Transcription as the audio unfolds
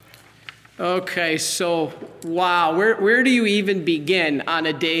Okay, so wow, where do you even begin on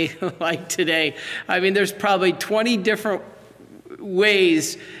a day like today? I mean, there's probably 20 different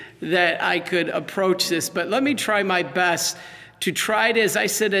ways that I could approach this, but let me try my best to try to, as I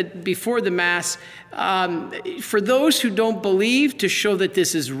said it before the Mass, for those who don't believe, to show that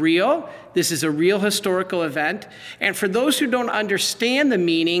this is real, this is a real historical event, and for those who don't understand the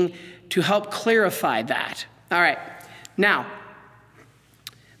meaning, to help clarify that. All right, now,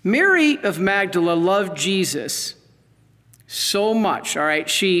 Mary of Magdala loved Jesus so much, all right?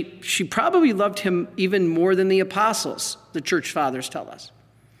 She probably loved him even more than the apostles, the church fathers tell us.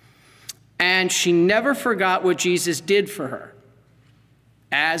 And she never forgot what Jesus did for her,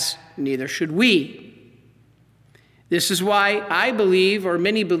 as neither should we. This is why I believe, or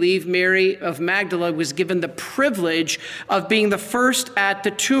many believe, Mary of Magdala was given the privilege of being the first at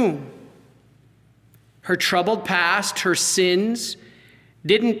the tomb. Her troubled past, her sins,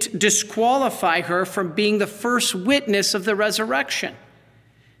 didn't disqualify her from being the first witness of the resurrection.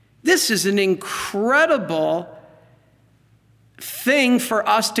 This is an incredible thing for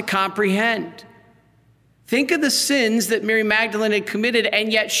us to comprehend. Think of the sins that Mary Magdalene had committed,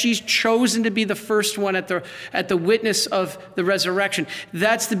 and yet she's chosen to be the first one at the witness of the resurrection.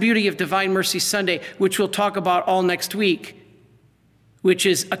 That's the beauty of Divine Mercy Sunday, which we'll talk about all next week, which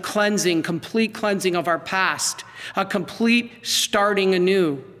is a cleansing, complete cleansing of our past, a complete starting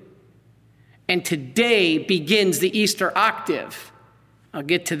anew. And today begins the Easter octave. I'll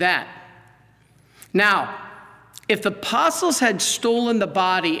get to that. Now, if the apostles had stolen the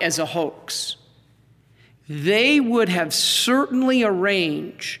body as a hoax, they would have certainly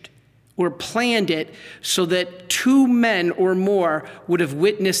arranged or planned it so that 2 men or more would have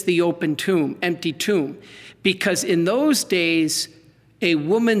witnessed the open tomb, empty tomb. Because in those days, a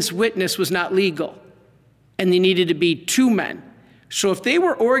woman's witness was not legal, and they needed to be 2 men. So if they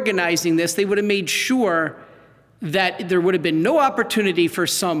were organizing this, they would have made sure that there would have been no opportunity for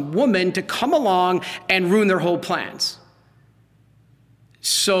some woman to come along and ruin their whole plans.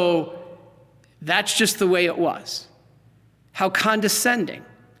 So that's just the way it was. How condescending.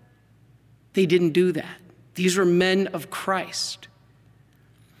 They didn't do that. These were men of Christ.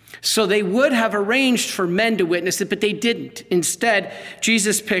 So they would have arranged for men to witness it, but they didn't. Instead,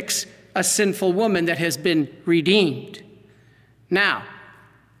 Jesus picks a sinful woman that has been redeemed. Now,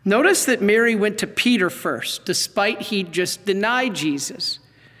 notice that Mary went to Peter first, despite he just denied Jesus.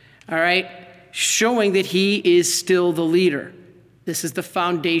 All right? Showing that he is still the leader. This is the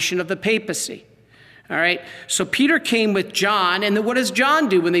foundation of the papacy. All right? So Peter came with John, and then what does John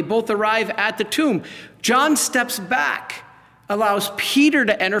do when they both arrive at the tomb? John steps back, allows Peter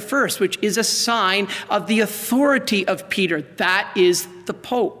to enter first, which is a sign of the authority of Peter. That is the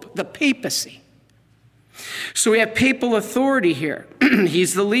Pope, the papacy. So we have papal authority here.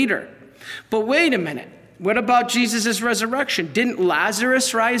 He's the leader. But wait a minute. What about Jesus' resurrection? Didn't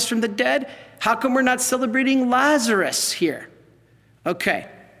Lazarus rise from the dead? How come we're not celebrating Lazarus here? Okay.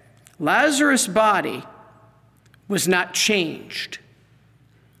 Lazarus' body was not changed.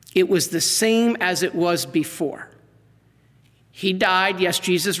 It was the same as it was before. He died, yes,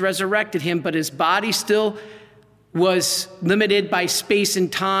 Jesus resurrected him, but his body still was limited by space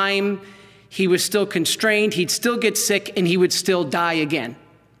and time. He was still constrained, he'd still get sick, and he would still die again.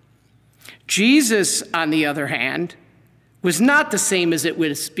 Jesus, on the other hand, was not the same as it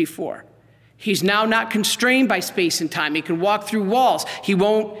was before. He's now not constrained by space and time. He can walk through walls. He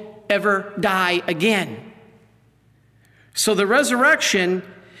won't ever die again. So the resurrection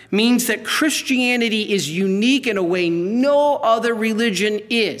means that Christianity is unique in a way no other religion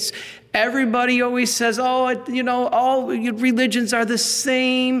is. Everybody always says, all religions are the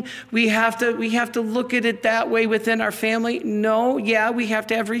same. We have to look at it that way within our family. No, yeah, we have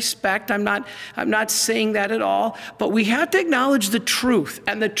to have respect. I'm not saying that at all. But we have to acknowledge the truth.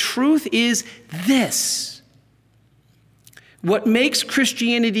 And the truth is this. What makes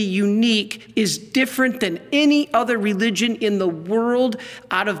Christianity unique is different than any other religion in the world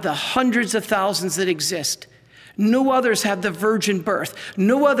out of the hundreds of thousands that exist. No others have the virgin birth.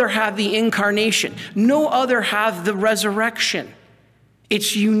 No other have the incarnation. No other have the resurrection.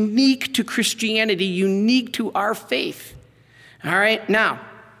 It's unique to Christianity, unique to our faith. All right, now,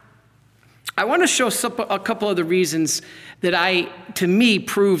 I want to show a couple of the reasons that to me,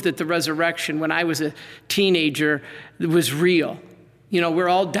 proved that the resurrection when I was a teenager was real. We're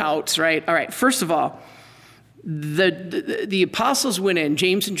all doubts, right? All right, first of all, the apostles went in,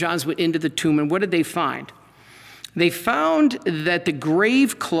 James and John went into the tomb, and what did they find? They found that the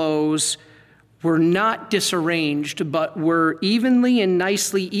grave clothes were not disarranged, but were evenly and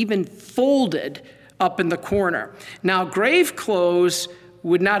nicely even folded up in the corner. Now, grave clothes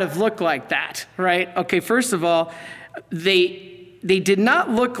would not have looked like that, right? Okay, first of all, they did not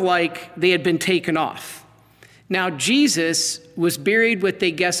look like they had been taken off. Now, Jesus was buried with,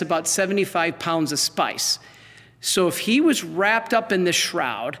 they guess, about 75 pounds of spice. So if he was wrapped up in this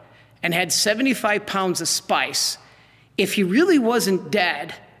shroud and had 75 pounds of spice, if he really wasn't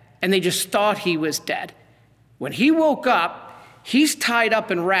dead and they just thought he was dead, when he woke up, he's tied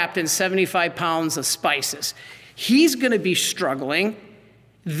up and wrapped in 75 pounds of spices. He's going to be struggling.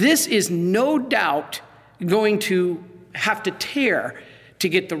 This is no doubt going to have to tear to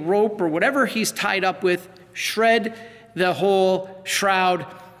get the rope or whatever he's tied up with, shred the whole shroud.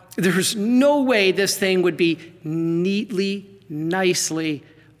 There's no way this thing would be neatly, nicely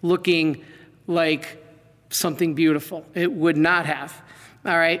looking like something beautiful. It would not have.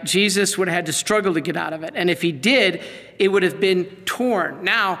 All right, Jesus would have had to struggle to get out of it. And if he did, it would have been torn.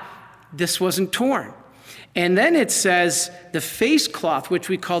 Now, this wasn't torn. And then it says the face cloth, which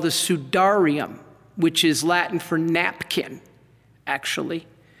we call the sudarium, which is Latin for napkin, actually,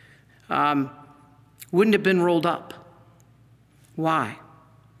 wouldn't have been rolled up. Why?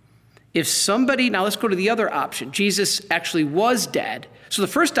 If somebody, now let's go to the other option. Jesus actually was dead. So the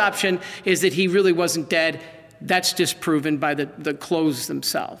first option is that he really wasn't dead. That's disproven by the clothes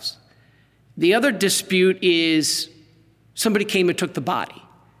themselves. The other dispute is somebody came and took the body,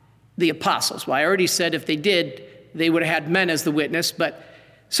 the apostles. Well, I already said if they did, they would have had men as the witness, but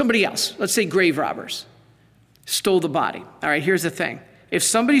somebody else, let's say grave robbers, stole the body. All right, here's the thing. If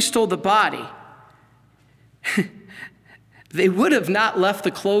somebody stole the body, they would have not left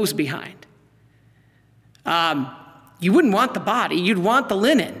the clothes behind. You wouldn't want the body, you'd want the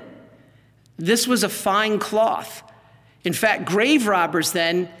linen. This was a fine cloth. In fact, grave robbers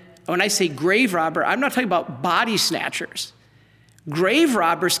then, when I say grave robber, I'm not talking about body snatchers. Grave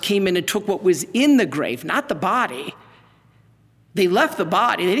robbers came in and took what was in the grave, not the body. They left the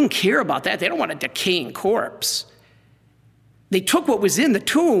body. They didn't care about that. They don't want a decaying corpse. They took what was in the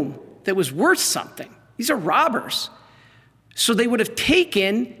tomb that was worth something. These are robbers. So they would have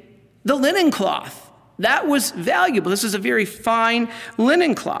taken the linen cloth. That was valuable. This is a very fine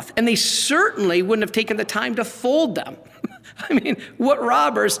linen cloth. And they certainly wouldn't have taken the time to fold them. I mean, what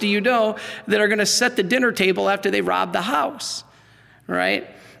robbers do you know that are going to set the dinner table after they rob the house? Right?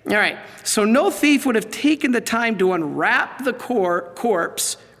 All right. So no thief would have taken the time to unwrap the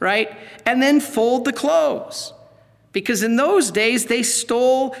corpse, right? And then fold the clothes. Because in those days, they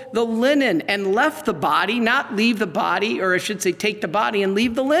stole the linen and left the body, not leave the body, or I should say take the body and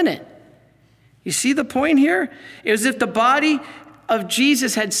leave the linen. You see the point here? It was as if the body of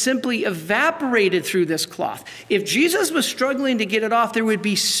Jesus had simply evaporated through this cloth. If Jesus was struggling to get it off, there would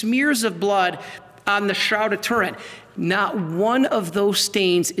be smears of blood on the Shroud of Turin. Not one of those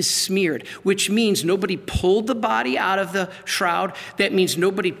stains is smeared, which means nobody pulled the body out of the shroud. That means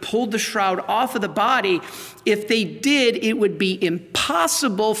nobody pulled the shroud off of the body. If they did, it would be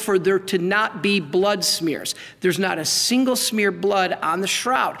impossible for there to not be blood smears. There's not a single smear of blood on the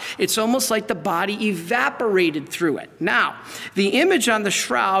shroud. It's almost like the body evaporated through it. Now, the image on the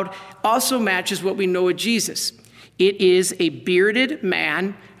shroud also matches what we know of Jesus. It is a bearded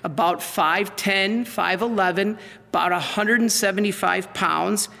man, about 5'10", 5'11", about 175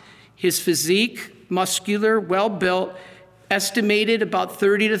 pounds. His physique, muscular, well-built, estimated about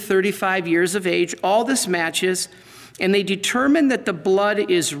 30 to 35 years of age. All this matches. And they determine that the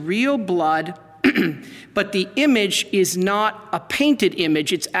blood is real blood, but the image is not a painted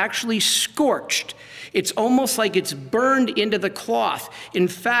image. It's actually scorched. It's almost like it's burned into the cloth. In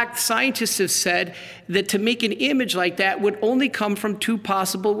fact, scientists have said that to make an image like that would only come from two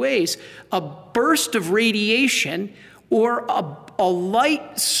possible ways: a burst of radiation or a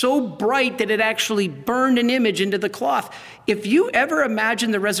light so bright that it actually burned an image into the cloth. If you ever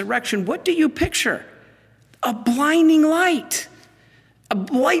imagine the resurrection, what do you picture? A blinding light. A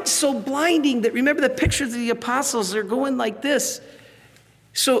light so blinding that, remember the pictures of the apostles, they're going like this.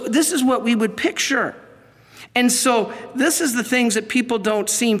 So this is what we would picture. And so this is the things that people don't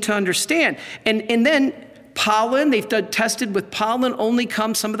seem to understand. And then pollen, they've tested with pollen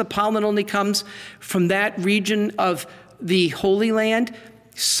some of the pollen only comes from that region of the Holy Land.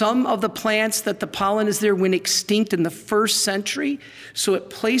 Some of the plants that the pollen is there went extinct in the 1st century. So it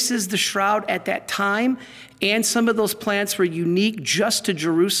places the shroud at that time. And some of those plants were unique just to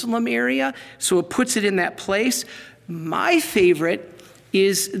Jerusalem area. So it puts it in that place. My favorite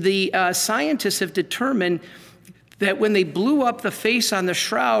is the scientists have determined that when they blew up the face on the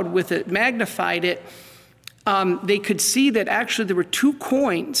shroud with it, magnified it, they could see that actually there were 2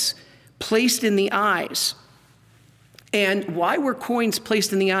 coins placed in the eyes. And why were coins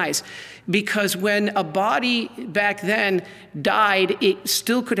placed in the eyes? because when a body back then died, it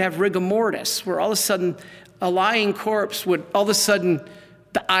still could have rigor mortis, where all of a sudden a lying corpse would, all of a sudden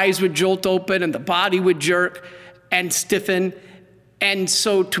the eyes would jolt open and the body would jerk and stiffen. And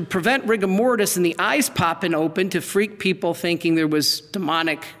so to prevent rigor mortis and the eyes popping open to freak people thinking there was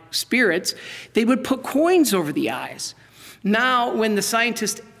demonic spirits, they would put coins over the eyes. Now, when the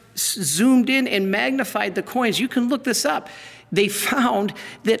scientists zoomed in and magnified the coins, you can look this up, they found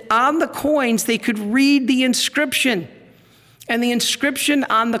that on the coins they could read the inscription. And the inscription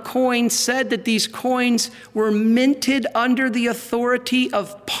on the coins said that these coins were minted under the authority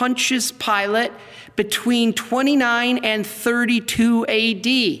of Pontius Pilate between 29 and 32 AD.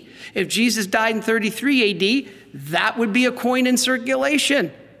 If Jesus died in 33 AD, that would be a coin in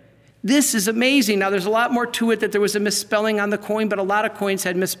circulation. This is amazing. Now, there's a lot more to it, that there was a misspelling on the coin, but a lot of coins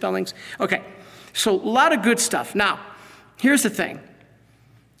had misspellings. Okay, so a lot of good stuff. Now, here's the thing.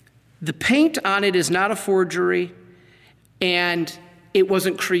 The paint on it is not a forgery, and it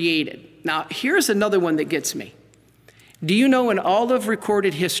wasn't created. Now, here's another one that gets me. Do you know in all of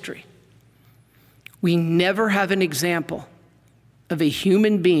recorded history, we never have an example of a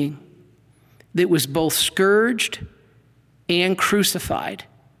human being that was both scourged and crucified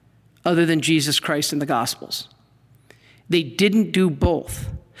other than Jesus Christ in the Gospels? They didn't do both.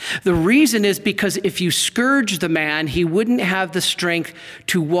 The reason is because if you scourge the man, he wouldn't have the strength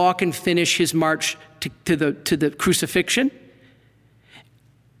to walk and finish his march to the crucifixion.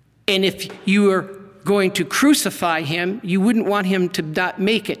 And if you are going to crucify him, you wouldn't want him to not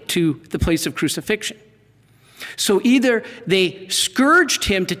make it to the place of crucifixion. So either they scourged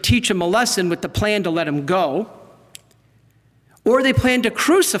him to teach him a lesson with the plan to let him go, or they planned to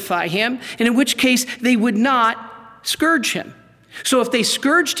crucify him, and in which case they would not scourge him. So if they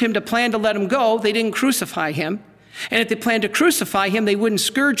scourged him to plan to let him go, they didn't crucify him. And if they planned to crucify him, they wouldn't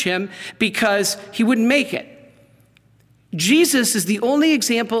scourge him because he wouldn't make it. Jesus is the only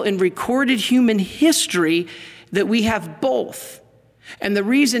example in recorded human history that we have both. And the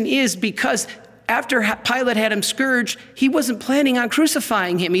reason is because after Pilate had him scourged, he wasn't planning on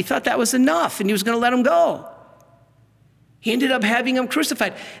crucifying him. He thought that was enough and he was going to let him go. He ended up having him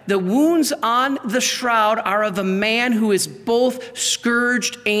crucified. The wounds on the shroud are of a man who is both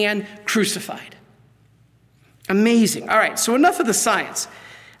scourged and crucified. Amazing. All right, so enough of the science.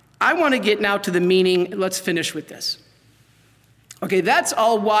 I want to get now to the meaning. Let's finish with this. Okay, that's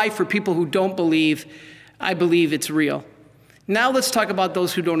all why for people who don't believe, I believe it's real. Now let's talk about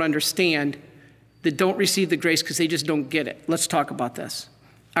those who don't understand, that don't receive the grace because they just don't get it. Let's talk about this.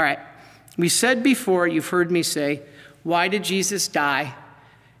 All right, we said before, you've heard me say, why did Jesus die?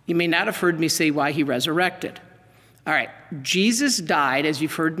 You may not have heard me say why he resurrected. All right, Jesus died, as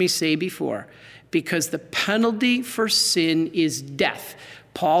you've heard me say before, because the penalty for sin is death.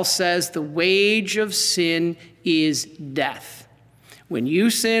 Paul says the wage of sin is death. When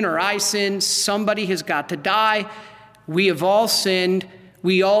you sin or I sin, somebody has got to die. We have all sinned.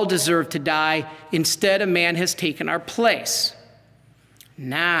 We all deserve to die. Instead, a man has taken our place.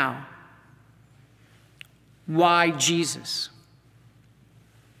 Now, why Jesus?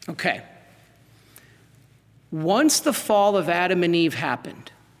 Okay. Once the fall of Adam and Eve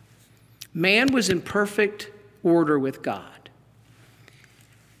happened, man was in perfect order with God.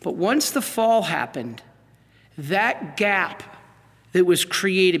 But once the fall happened, that gap that was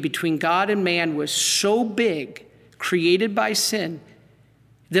created between God and man was so big, created by sin,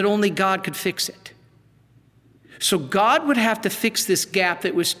 that only God could fix it. So God would have to fix this gap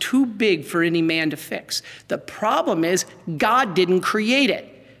that was too big for any man to fix. The problem is God didn't create it.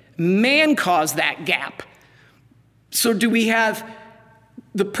 Man caused that gap. So do we have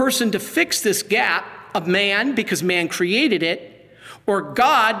the person to fix this gap, a man because man created it, or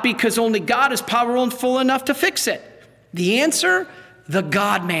God because only God is powerful enough to fix it? The answer, the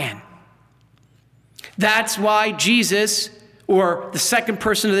God-man. That's why Jesus, or the second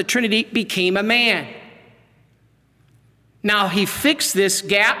person of the Trinity, became a man. Now, he fixed this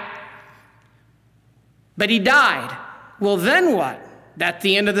gap, but he died. Well, then what? That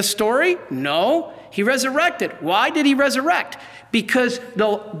the end of the story? No, he resurrected. Why did he resurrect? Because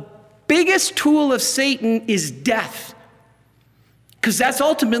the biggest tool of Satan is death. Because that's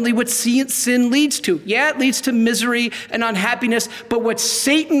ultimately what sin leads to. Yeah, it leads to misery and unhappiness, but what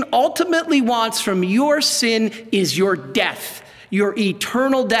Satan ultimately wants from your sin is your death, your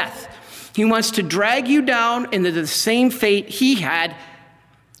eternal death. He wants to drag you down into the same fate he had.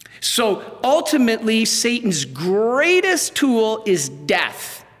 So ultimately, Satan's greatest tool is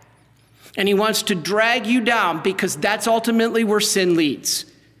death. And he wants to drag you down because that's ultimately where sin leads.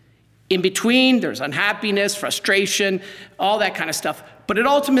 In between, there's unhappiness, frustration, all that kind of stuff. but it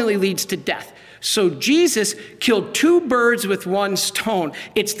ultimately leads to death. So Jesus killed 2 birds with 1 stone.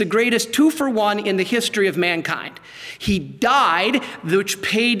 It's the greatest 2-for-1 in the history of mankind. He died, which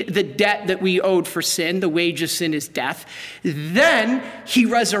paid the debt that we owed for sin. The wage of sin is death. Then he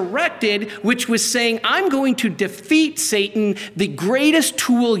resurrected, which was saying, I'm going to defeat Satan, the greatest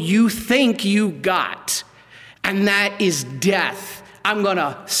tool you think you got, and that is death. I'm going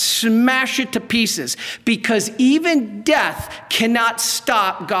to smash it to pieces, because even death cannot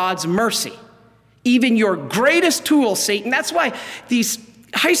stop God's mercy. Even your greatest tool, Satan. That's why these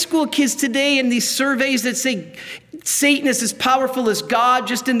high school kids today and these surveys that say Satan is as powerful as God,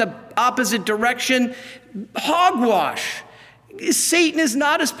 just in the opposite direction, hogwash. Satan is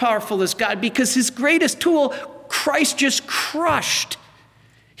not as powerful as God, because his greatest tool, Christ just crushed.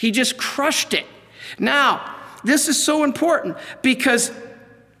 He just crushed it. Now, this is so important, because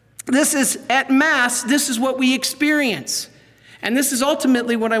this is, at Mass, this is what we experience. And this is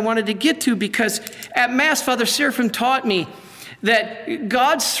ultimately what I wanted to get to, because at Mass, Father Seraphim taught me that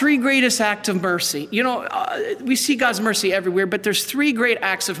God's 3 greatest acts of mercy, we see God's mercy everywhere, but there's 3 great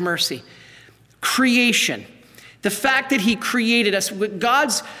acts of mercy. Creation, the fact that he created us.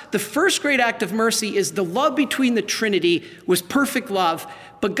 The first great act of mercy is the love between the Trinity was perfect love,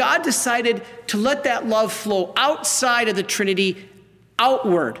 but God decided to let that love flow outside of the Trinity,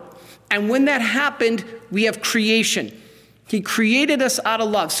 outward. And when that happened, we have creation. He created us out of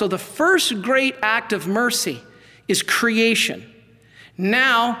love. So the first great act of mercy is creation.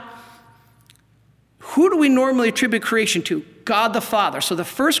 Now, who do we normally attribute creation to? God the Father. So the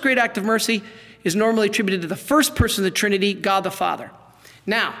first great act of mercy is normally attributed to the first person of the Trinity, God the Father.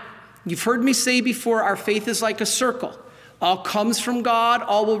 Now, you've heard me say before, our faith is like a circle. All comes from God,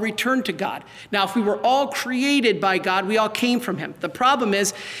 all will return to God. Now, if we were all created by God, we all came from him. The problem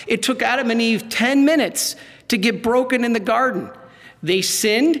is, it took Adam and Eve 10 minutes to get broken in the garden. They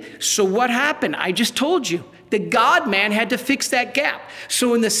sinned, so what happened? I just told you. The God-man had to fix that gap.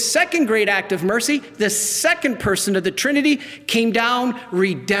 So in the second great act of mercy, the second person of the Trinity came down,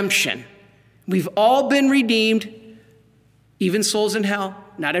 redemption. We've all been redeemed, even souls in hell.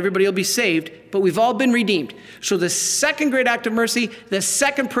 Not everybody will be saved, but we've all been redeemed. So the second great act of mercy, the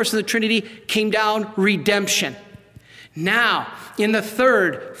second person of the Trinity came down, redemption. Now, in the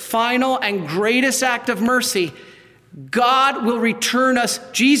third, final, and greatest act of mercy, God will return us.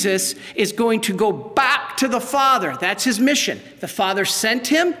 Jesus is going to go back to the Father. That's his mission. The Father sent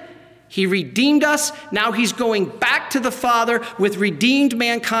him. He redeemed us. Now he's going back to the Father with redeemed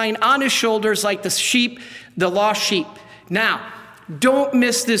mankind on his shoulders like the sheep, the lost sheep. Now, don't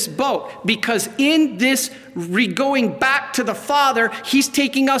miss this boat, because in this going back to the Father, he's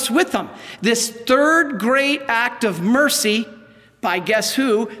taking us with him. This third great act of mercy, by guess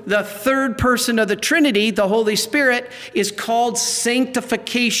who? The third person of the Trinity, the Holy Spirit, is called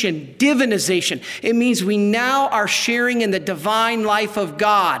sanctification, divinization. It means we now are sharing in the divine life of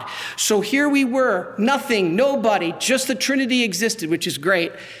God. So here we were, nothing, nobody, just the Trinity existed, which is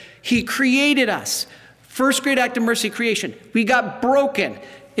great. He created us. First great act of mercy, creation. We got broken.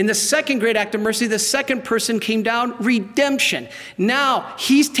 In the second great act of mercy, the second person came down, redemption. Now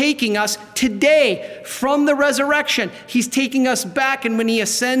he's taking us today from the resurrection. He's taking us back, and when he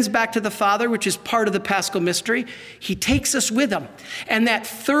ascends back to the Father, which is part of the Paschal mystery, he takes us with him. And that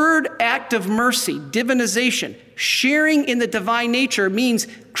third act of mercy, divinization, sharing in the divine nature, means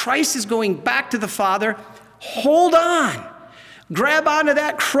Christ is going back to the Father. Hold on. Grab onto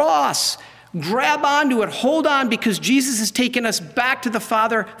that cross. Grab onto it, hold on, because Jesus has taken us back to the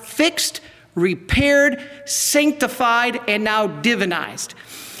Father, fixed, repaired, sanctified, and now divinized.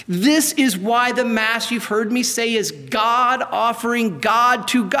 This is why the Mass, you've heard me say, is God offering God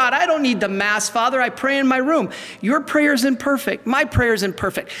to God. I don't need the Mass, Father. I pray in my room. Your prayer is imperfect. My prayer is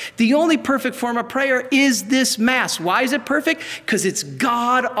imperfect. The only perfect form of prayer is this Mass. Why is it perfect? Because it's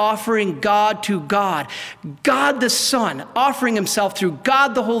God offering God to God. God the Son offering himself through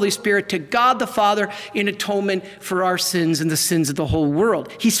God the Holy Spirit to God the Father in atonement for our sins and the sins of the whole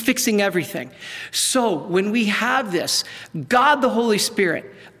world. He's fixing everything. So when we have this, God the Holy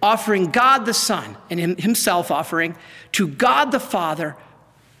Spirit offering God the Son and himself offering to God the Father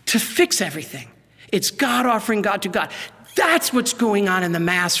to fix everything. It's God offering God to God. That's what's going on in the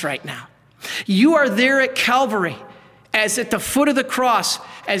Mass right now. You are there at Calvary, as at the foot of the cross,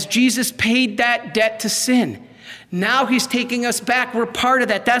 as Jesus paid that debt to sin. Now he's taking us back. We're part of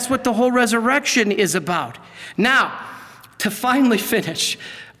that. That's what the whole resurrection is about. Now, to finally finish,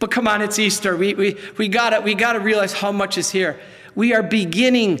 but come on, it's Easter. We gotta realize how much is here. We are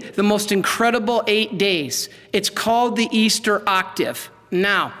beginning the most incredible 8 days. It's called the Easter octave.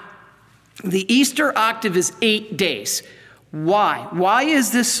 Now, the Easter octave is 8 days. Why? Why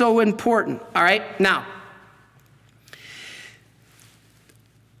is this so important? All right, now,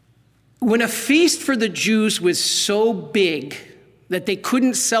 when a feast for the Jews was so big that they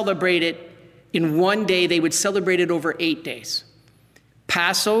couldn't celebrate it in one day, they would celebrate it over 8 days.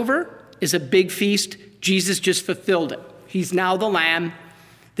 Passover is a big feast. Jesus just fulfilled it. He's now the lamb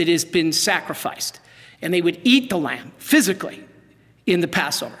that has been sacrificed. And they would eat the lamb physically in the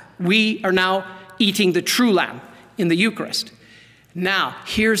Passover. We are now eating the true lamb in the Eucharist. Now,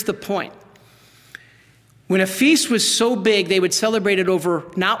 here's the point. When a feast was so big, they would celebrate it over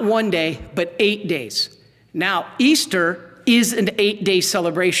not one day, but 8 days. Now, Easter is an 8-day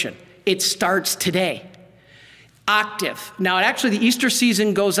celebration. It starts today. Octave. Now, actually, the Easter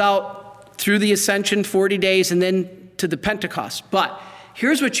season goes out through the Ascension, 40 days, and then to the Pentecost. But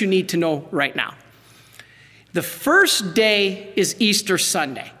here's what you need to know right now. The first day is Easter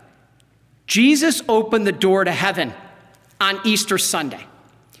Sunday. Jesus opened the door to heaven on Easter Sunday.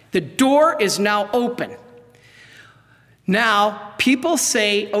 The door is now open. Now, people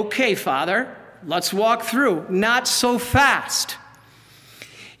say, okay, Father, let's walk through. Not so fast.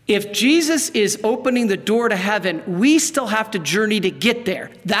 If Jesus is opening the door to heaven, we still have to journey to get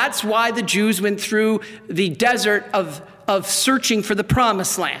there. That's why the Jews went through the desert of searching for the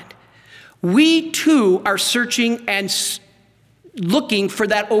promised land. We too are searching and looking for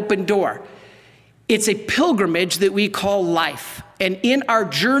that open door. It's a pilgrimage that we call life. And in our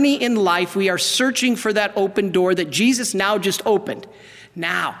journey in life, we are searching for that open door that Jesus now just opened.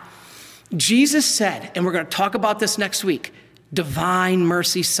 Now, Jesus said, and we're going to talk about this next week, Divine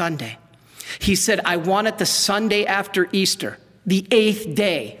Mercy Sunday. He said, I want it the Sunday after Easter, the 8th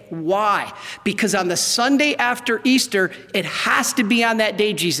day. Why? Because on the Sunday after Easter, it has to be on that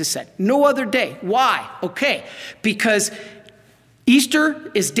day, Jesus said. No other day. Why? Okay, because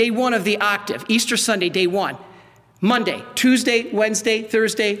Easter is day 1 of the octave. Easter Sunday, day 1. Monday, Tuesday, Wednesday,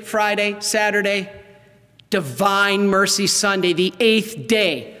 Thursday, Friday, Saturday. Divine Mercy Sunday, the 8th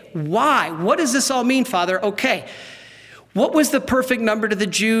day. Why? What does this all mean, Father? Okay. What was the perfect number to the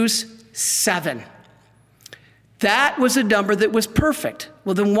Jews? 7. That was a number that was perfect.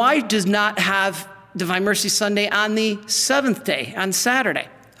 Well, then why does not have Divine Mercy Sunday on the 7th day, on Saturday?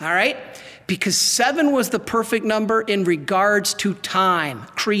 All right? Because 7 was the perfect number in regards to time,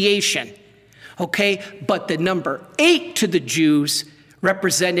 creation. Okay? But the number 8 to the Jews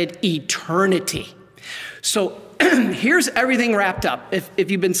represented eternity. So here's everything wrapped up.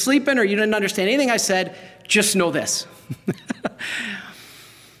 If you've been sleeping or you didn't understand anything I said, just know this.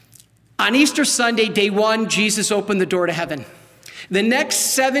 On Easter Sunday, day 1, Jesus opened the door to heaven. The next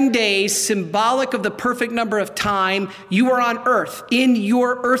 7 days, symbolic of the perfect number of time, you are on earth in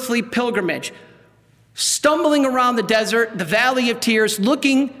your earthly pilgrimage, stumbling around the desert, the valley of tears,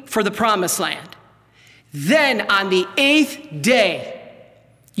 looking for the promised land. Then on the 8th day,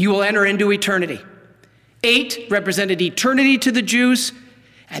 you will enter into eternity. 8 represented eternity to the Jews.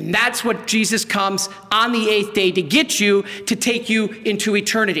 And that's what Jesus comes on the 8th day to get you, to take you into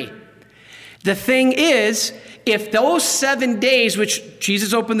eternity. The thing is, if those 7 days, which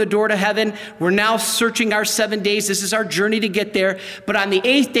Jesus opened the door to heaven, we're now searching our 7 days. This is our journey to get there. But on the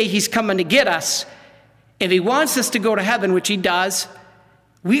 8th day, he's coming to get us. If he wants us to go to heaven, which he does,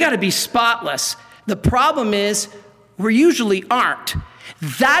 we got to be spotless. The problem is, we usually aren't.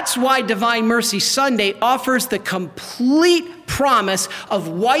 That's why Divine Mercy Sunday offers the complete promise of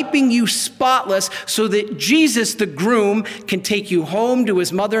wiping you spotless so that Jesus, the groom, can take you home to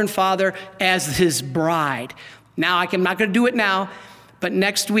his mother and father as his bride. Now, I'm not going to do it now, but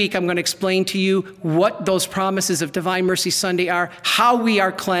next week I'm going to explain to you what those promises of Divine Mercy Sunday are, how we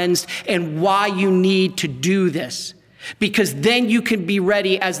are cleansed, and why you need to do this. Because then you can be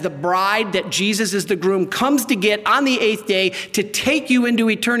ready as the bride that Jesus as the groom comes to get on the 8th day to take you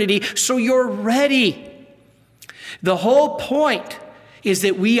into eternity, so you're ready. The whole point is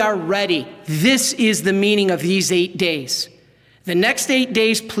that we are ready. This is the meaning of these 8 days. The next 8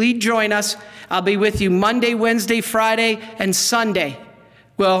 days, please join us. I'll be with you Monday, Wednesday, Friday, and Sunday.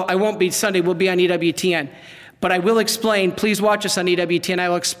 Well, I won't be Sunday. We'll be on EWTN. But I will explain. Please watch us on EWTN. I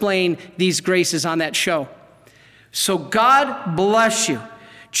will explain these graces on that show. So God bless you.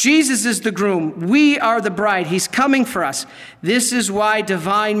 Jesus is the groom. We are the bride. He's coming for us. This is why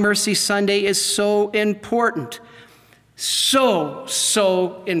Divine Mercy Sunday is so important.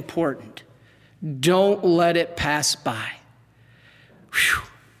 So important. Don't let it pass by. Whew.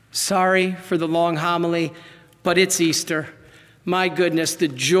 Sorry for the long homily, but it's Easter. My goodness, the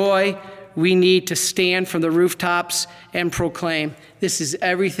joy we need to stand from the rooftops and proclaim, this is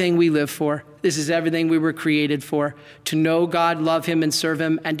everything we live for. This is everything we were created for, to know God, love him, and serve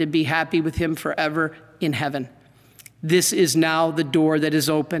him, and to be happy with him forever in heaven. This is now the door that is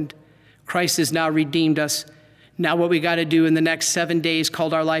opened. Christ has now redeemed us. Now what we got to do in the next 7 days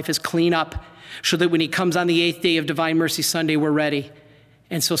called our life is clean up so that when he comes on the 8th day of Divine Mercy Sunday, we're ready.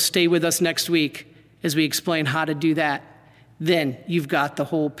 And so stay with us next week as we explain how to do that. Then you've got the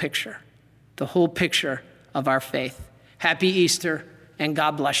whole picture of our faith. Happy Easter, and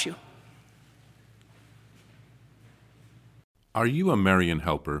God bless you. Are you a Marian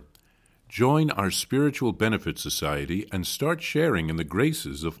helper? Join our Spiritual Benefit Society and start sharing in the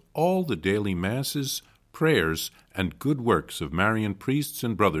graces of all the daily masses, prayers, and good works of Marian priests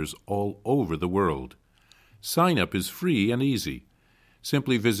and brothers all over the world. Sign up is free and easy.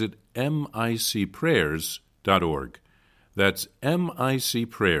 Simply visit micprayers.org. That's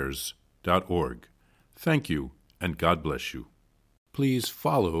micprayers.org. Thank you, and God bless you. Please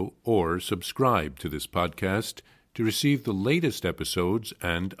follow or subscribe to this podcast to receive the latest episodes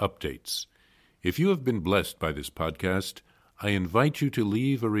and updates. If you have been blessed by this podcast, I invite you to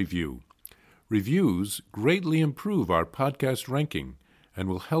leave a review. Reviews greatly improve our podcast ranking and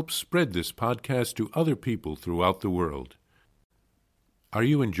will help spread this podcast to other people throughout the world. Are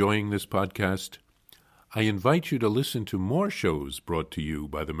you enjoying this podcast? I invite you to listen to more shows brought to you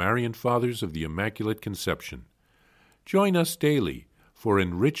by the Marian Fathers of the Immaculate Conception. Join us daily for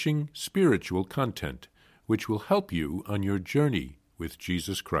enriching spiritual content, which will help you on your journey with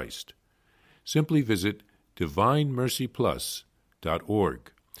Jesus Christ. Simply visit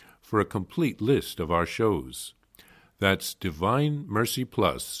DivineMercyPlus.org for a complete list of our shows. That's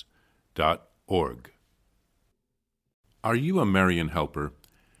DivineMercyPlus.org. Are you a Marian helper?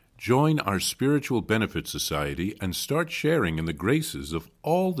 Join our Spiritual Benefit Society and start sharing in the graces of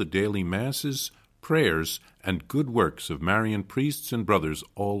all the daily masses, prayers, and good works of Marian priests and brothers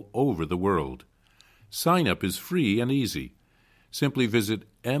all over the world. Sign up is free and easy. Simply visit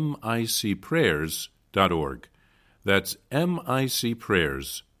micprayers.org. That's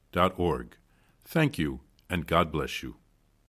micprayers.org. Thank you, and God bless you.